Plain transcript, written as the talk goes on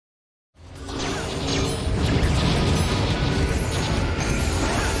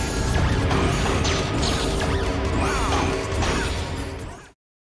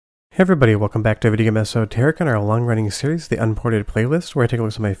Hey everybody, welcome back to Video Game Esoteric on our long-running series, the Unported Playlist, where I take a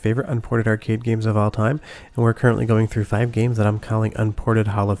look at some of my favorite unported arcade games of all time, and we're currently going through 5 games that I'm calling Unported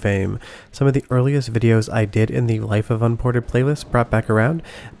Hall of Fame. Some of the earliest videos I did in the Life of Unported playlist brought back around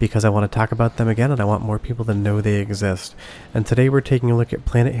because I want to talk about them again and I want more people to know they exist. And today we're taking a look at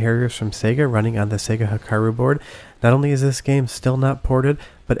Planet Harriers from Sega running on the Sega Hikaru board. Not only is this game still not ported,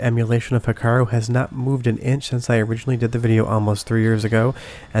 but emulation of Hikaru has not moved an inch since I originally did the video almost 3 years ago,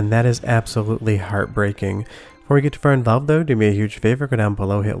 and that is absolutely heartbreaking. Before we get too far involved though, do me a huge favor, go down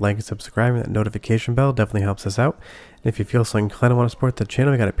below, hit like and subscribe, and that notification bell definitely helps us out. And if you feel so inclined to want to support the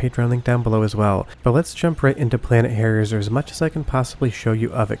channel, we got a Patreon link down below as well. But let's jump right into Planet Harriers, or as much as I can possibly show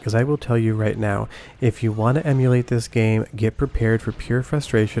you of it, because I will tell you right now, if you want to emulate this game, get prepared for pure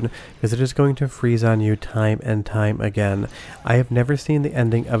frustration, because it is going to freeze on you time and time again. I have never seen the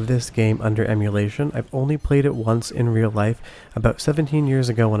ending of this game under emulation. I've only played it once in real life, about 17 years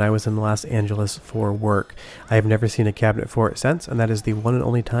ago when I was in Los Angeles for work. I have never seen a cabinet for it since, and that is the one and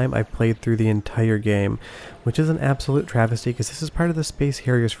only time I've played through the entire game, which is an absolute travesty because this is part of the Space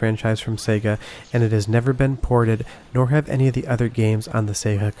Harriers franchise from Sega, and it has never been ported, nor have any of the other games on the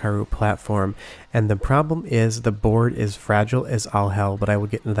Sega Hikaru platform. And the problem is the board is fragile as all hell, but I will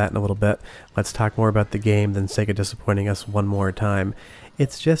get into that in a little bit. Let's talk more about the game than Sega disappointing us one more time.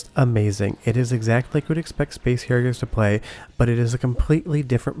 It's just amazing. It is exactly like you would expect Space Harriers to play, but it is a completely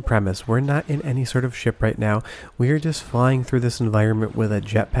different premise. We're not in any sort of ship right now. We are just flying through this environment with a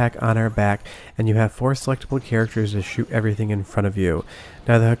jetpack on our back, and you have 4 selectable characters to shoot everything in front of you.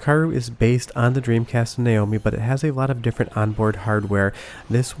 Now the Hikaru is based on the Dreamcast and NAOMI, but it has a lot of different onboard hardware.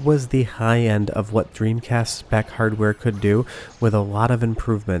 This was the high end of what Dreamcast spec hardware could do, with a lot of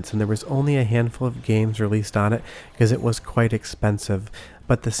improvements, and there was only a handful of games released on it because it was quite expensive.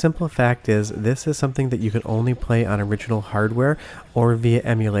 But the simple fact is, this is something that you can only play on original hardware or via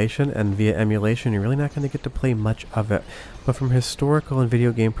emulation, and via emulation you're really not going to get to play much of it. But from a historical and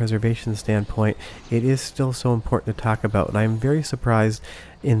video game preservation standpoint, it is still so important to talk about, and I'm very surprised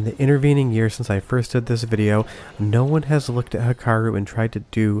in the intervening years since I first did this video, no one has looked at Hikaru and tried to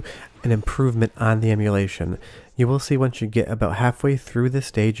do an improvement on the emulation. You will see once you get about halfway through this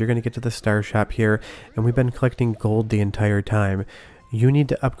stage, you're going to get to the star shop here, and we've been collecting gold the entire time. You need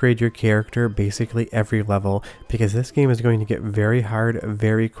to upgrade your character basically every level, because this game is going to get very hard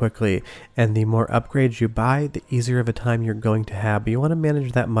very quickly, and the more upgrades you buy, the easier of a time you're going to have. But you want to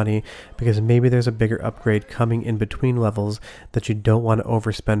manage that money, because maybe there's a bigger upgrade coming in between levels that you don't want to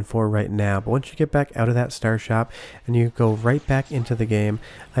overspend for right now. But once you get back out of that star shop and you go right back into the game,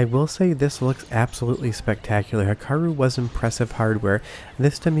 I will say this looks absolutely spectacular. Hikaru was impressive hardware.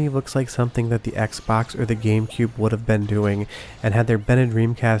 This to me looks like something that the Xbox or the GameCube would have been doing, and had there been a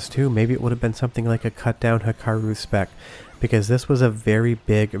Dreamcast 2, maybe it would have been something like a cut down Hikaru spec, because this was a very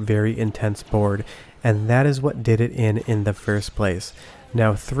big, very intense board, and that is what did it in the first place.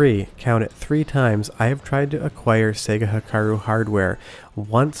 Now count it, 3 times I have tried to acquire Sega Hikaru hardware.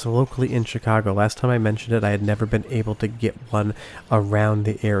 Once locally in Chicago. Last time I mentioned it, I had never been able to get one around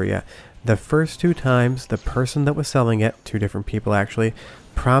the area. The first 2 times, the person that was selling it, 2 different people actually,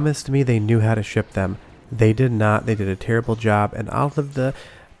 promised me they knew how to ship them. They did not. They did a terrible job, and all of the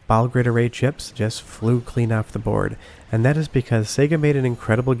ball grid array chips just flew clean off the board. And that is because Sega made an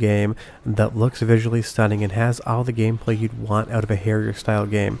incredible game that looks visually stunning and has all the gameplay you'd want out of a Harrier style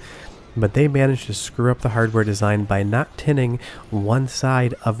game. But they managed to screw up the hardware design by not tinning one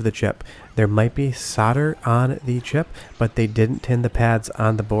side of the chip. There might be solder on the chip, but they didn't tin the pads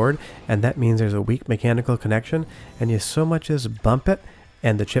on the board, and that means there's a weak mechanical connection, and you so much as bump it,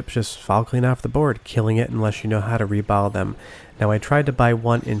 and the chips just fall clean off the board, killing it unless you know how to reball them. Now I tried to buy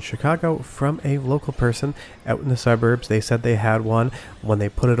one in Chicago from a local person out in the suburbs. They said they had one. When they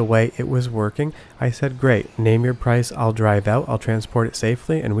put it away, it was working. I said, great, name your price, I'll drive out, I'll transport it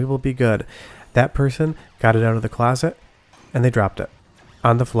safely, and we will be good. That person got it out of the closet, and they dropped it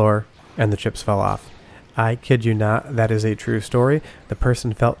on the floor, and the chips fell off. I kid you not, that is a true story. The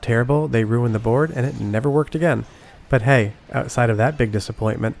person felt terrible, they ruined the board, and it never worked again. But hey, outside of that big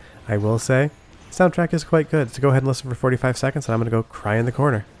disappointment, I will say, the soundtrack is quite good. So go ahead and listen for 45 seconds, and I'm going to go cry in the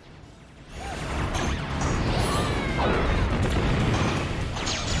corner.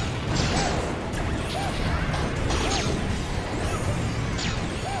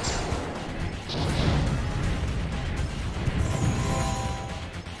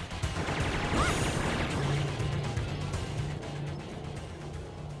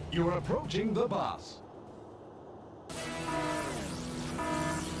 You're approaching the boss.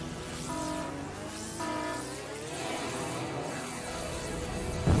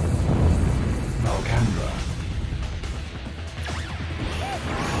 Camera.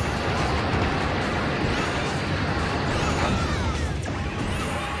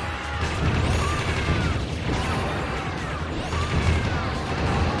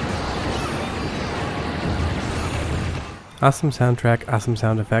 Awesome soundtrack, awesome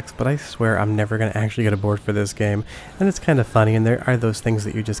sound effects, but I swear I'm never going to actually get a board for this game, and it's kind of funny, and there are those things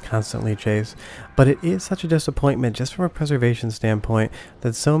that you just constantly chase, but it is such a disappointment just from a preservation standpoint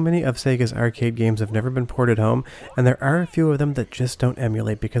that so many of Sega's arcade games have never been ported home, and there are a few of them that just don't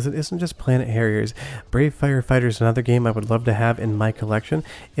emulate, because it isn't just Planet Harriers. Brave Firefighters, another game I would love to have in my collection,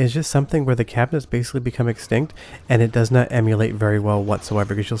 is just something where the cabinets basically become extinct, and it does not emulate very well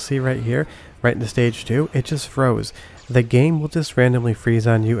whatsoever, because you'll see right here, right into stage 2, it just froze. The game will just randomly freeze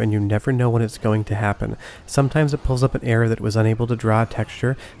on you and you never know when it's going to happen. Sometimes it pulls up an error that it was unable to draw a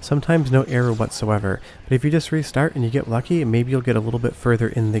texture, sometimes no error whatsoever. But if you just restart and you get lucky, maybe you'll get a little bit further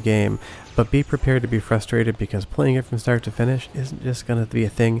in the game. But be prepared to be frustrated because playing it from start to finish isn't just going to be a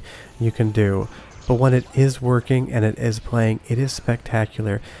thing you can do. But when it is working and it is playing, it is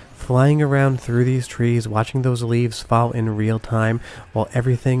spectacular. Flying around through these trees, watching those leaves fall in real time while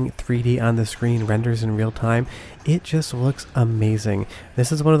everything 3D on the screen renders in real time, it just looks amazing.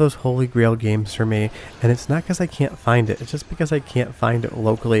 This is one of those holy grail games for me, and it's not because I can't find it, it's just because I can't find it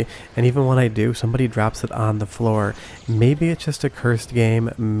locally, and even when I do, somebody drops it on the floor. Maybe it's just a cursed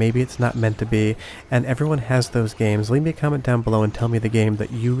game, maybe it's not meant to be, and everyone has those games. Leave me a comment down below and tell me the game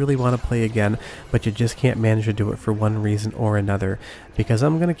that you really want to play again, but you just can't manage to do it for one reason or another, because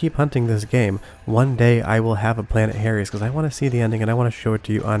I'm going to keep hunting this game. One day I will have a Planet Harriers because I want to see the ending and I want to show it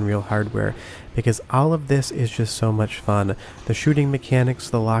to you on real hardware, because all of this is just so much fun. The shooting mechanics,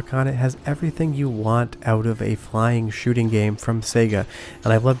 the lock on, it has everything you want out of a flying shooting game from Sega,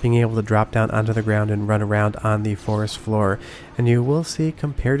 and I love being able to drop down onto the ground and run around on the forest floor. And you will see,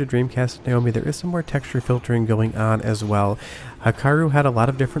 compared to Dreamcast and NAOMI, there is some more texture filtering going on as well. Hikaru had a lot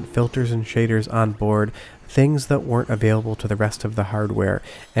of different filters and shaders on board, things that weren't available to the rest of the hardware,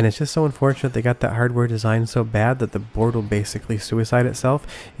 and it's just so unfortunate they got that hardware designed so bad that the board will basically suicide itself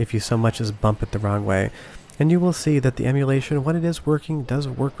if you so much as bump it the wrong way. And you will see that the emulation, when it is working, does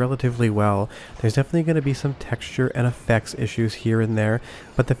work relatively well. There's definitely going to be some texture and effects issues here and there,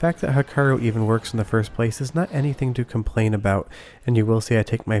 but the fact that Hikaru even works in the first place is not anything to complain about. And you will see I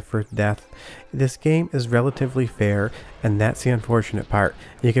take my first death. This game is relatively fair, and that's the unfortunate part.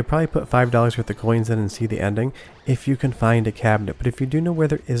 You could probably put $5 worth of coins in and see the ending if you can find a cabinet, but if you do know where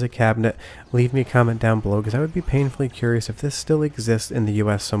there is a cabinet, leave me a comment down below, because I would be painfully curious if this still exists in the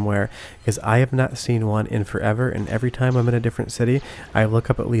US somewhere, because I have not seen one in forever, and every time I'm in a different city, I look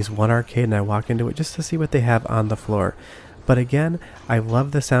up at least one arcade and I walk into it just to see what they have on the floor. But again, I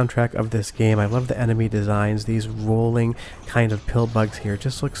love the soundtrack of this game. I love the enemy designs. These rolling kind of pill bugs here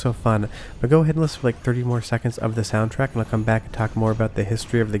just look so fun. But go ahead and listen for like 30 more seconds of the soundtrack, and I'll come back and talk more about the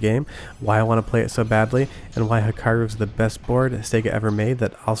history of the game, why I want to play it so badly, and why Hikaru is the best board Sega ever made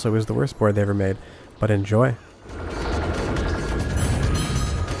that also is the worst board they ever made. But enjoy.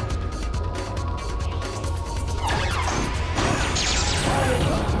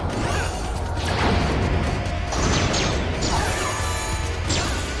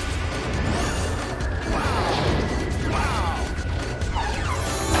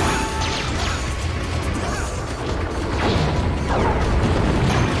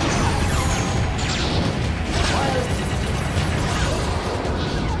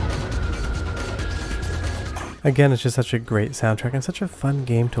 Again, it's just such a great soundtrack and such a fun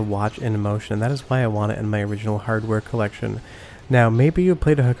game to watch in motion, and that is why I want it in my original hardware collection. Now, maybe you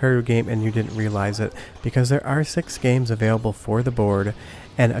played a Hikaru game and you didn't realize it, because there are 6 games available for the board,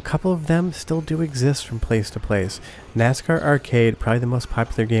 and a couple of them still do exist from place to place. NASCAR Arcade, probably the most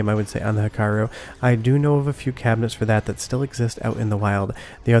popular game I would say on the Hikaru. I do know of a few cabinets for that still exist out in the wild.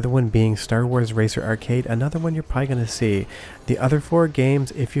 The other one being Star Wars Racer Arcade, another one you're probably going to see. The other 4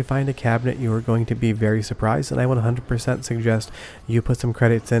 games, if you find a cabinet, you are going to be very surprised, and I would 100% suggest you put some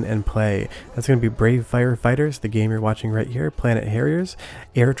credits in and play. That's going to be Brave Firefighters, the game you're watching right here, Planet Harriers,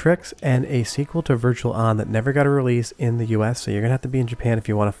 Air Tricks, and a sequel to Virtual On that never got a release in the US, so you're going to have to be in Japan if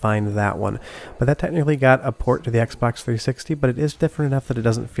you want to find that one. But that technically got a port to the Xbox 360, but it is different enough that it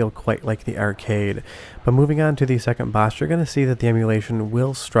doesn't feel quite like the arcade. But moving on to the second boss, you're going to see that the emulation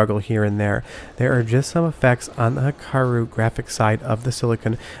will struggle here and there. There are just some effects on the Hikaru graphic side of the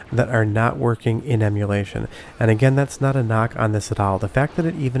Silicon that are not working in emulation. And again, that's not a knock on this at all. The fact that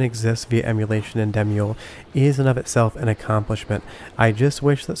it even exists via emulation and Demule is in of itself an accomplishment. I just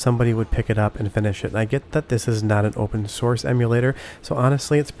wish that somebody would pick it up and finish it. And I get that this is not an open source emulator, so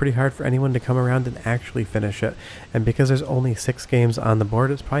honestly it's pretty hard for anyone to come around and actually finish it. And because there's only 6 games on the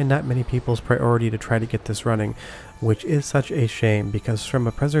board, it's probably not many people's priority to try to get this running. which is such a shame because from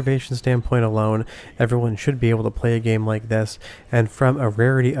a preservation standpoint alone, everyone should be able to play a game like this, and from a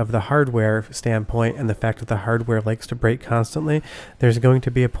rarity of the hardware standpoint and the fact that the hardware likes to break constantly, there's going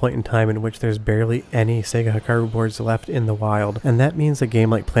to be a point in time in which there's barely any Sega Hikaru boards left in the wild, and that means a game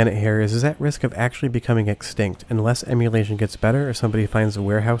like Planet Harriers is at risk of actually becoming extinct unless emulation gets better or somebody finds a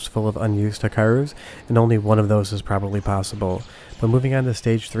warehouse full of unused Hikarus, and only one of those is probably possible. But moving on to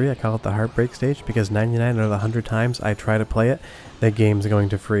stage 3, I call it the heartbreak stage because 99 out of the 100 times I try to play it, the game's going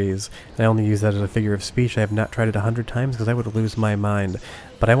to freeze. And I only use that as a figure of speech. I have not tried it 100 times because I would lose my mind.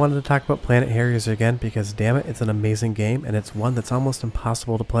 But I wanted to talk about Planet Harriers again because damn it, it's an amazing game and it's one that's almost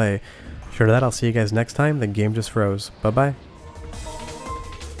impossible to play. Short of that, I'll see you guys next time. The game just froze. Bye bye.